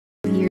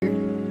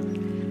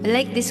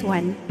Like this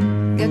one.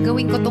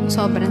 Gagawin ko tong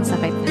sobrang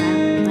sakit, ha?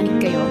 Makinig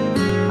kayo.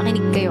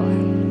 Makinig kayo.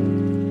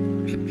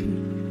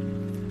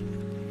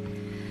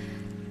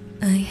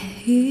 I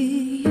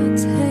hear you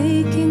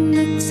taking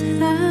the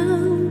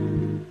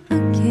town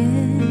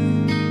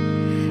again,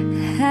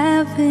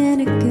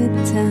 having a good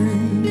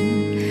time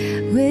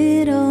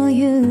with all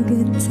your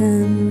good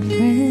time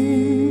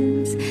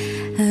friends.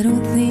 I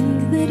don't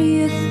think that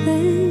you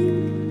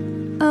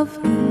think of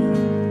me.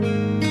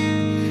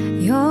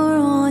 You're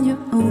on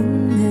your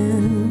own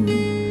now,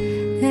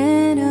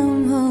 and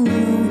I'm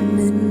alone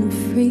and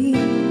free.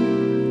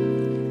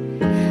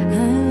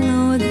 I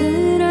know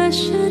that I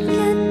should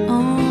get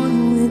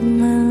on with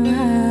my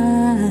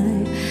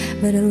life,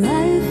 but a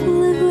life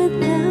lived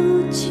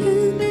without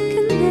you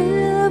can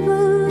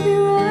never be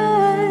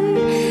right.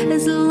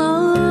 As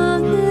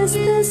long as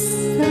the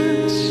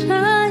sun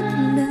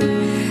shines down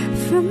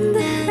from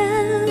the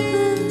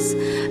heavens,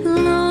 as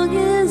long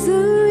as the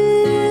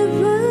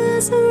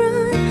rivers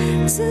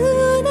run to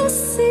the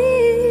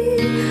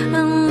sea,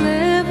 I'll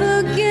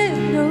never get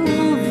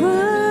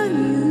over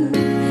you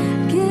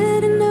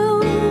getting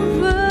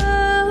over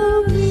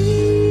me.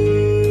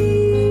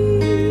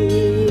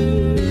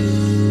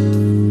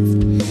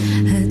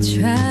 I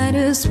try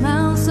to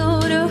smile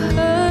so the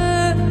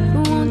hurt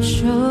won't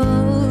show.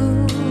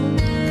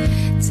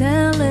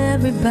 Tell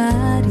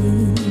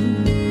everybody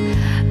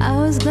I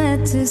was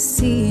glad to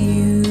see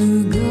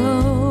you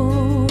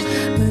go,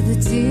 but the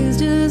tears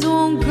just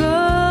won't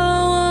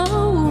go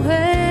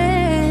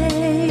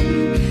away.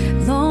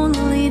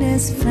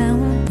 Loneliness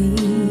found me,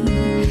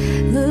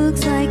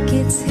 looks like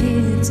it's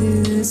here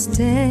to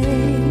stay.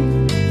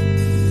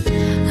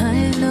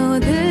 I know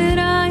that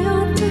I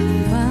ought to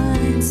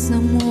find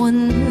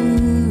someone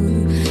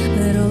new,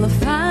 but all I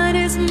find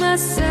is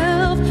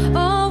myself,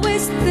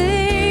 always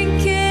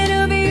thinking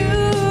of you.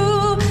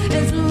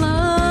 As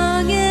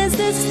long as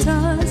the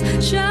stars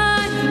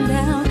shine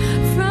down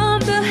from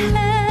the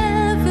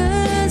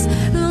heavens,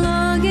 as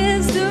long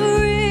as the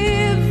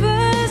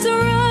rivers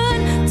run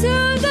to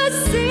the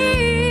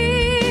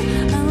sea,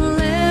 I'll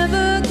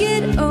never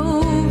get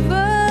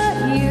over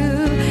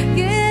you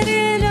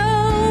getting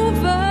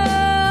over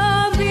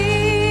me.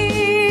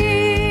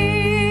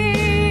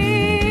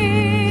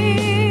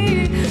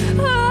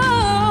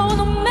 Oh,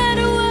 no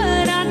matter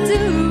what I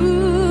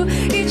do,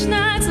 each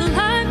night's a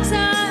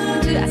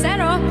lifetime. I said,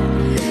 oh,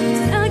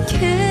 I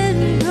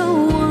can't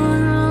go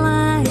on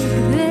like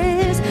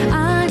this.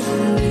 I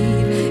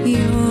need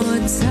your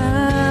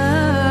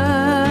touch.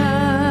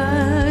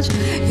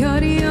 You're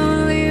the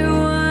only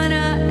one I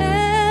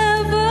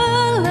ever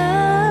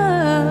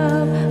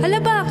love. Hala,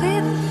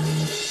 bakit?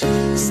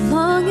 As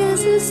long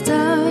as the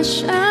stars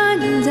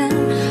shine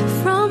down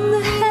from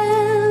the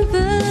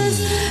heavens,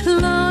 as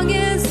long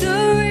as the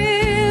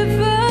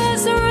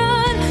rivers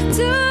run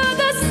to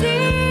the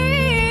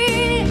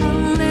sea,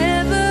 I'll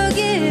never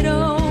get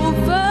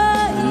over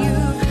you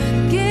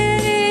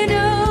getting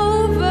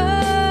over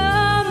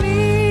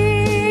me.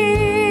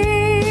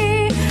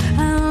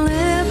 I'll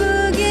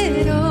never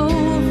get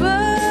over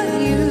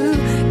you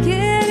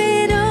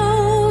getting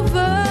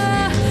over,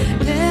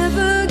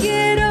 never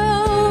get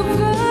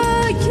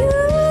over you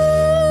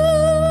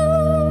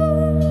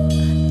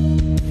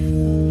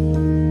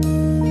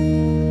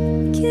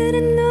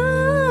getting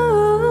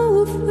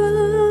over.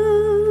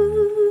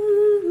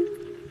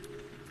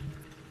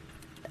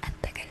 Ang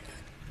tagal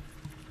nun.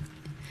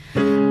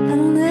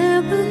 I'll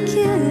never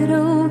get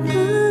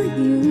over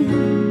you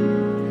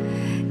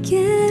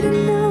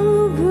getting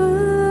over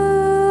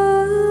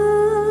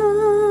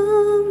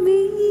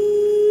me.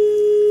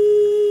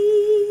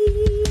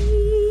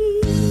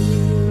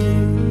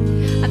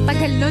 Ang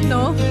tagal nun,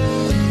 no?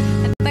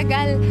 Ang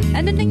tagal.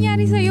 Ano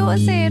nangyari sa'yo,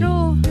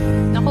 Asero?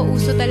 Naku,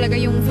 uso talaga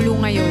yung flu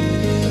ngayon.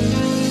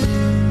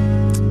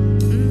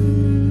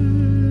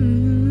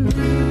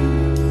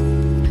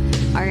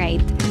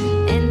 Alright.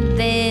 And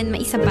then,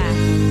 may isa pa.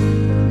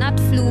 Not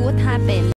flu, what happened?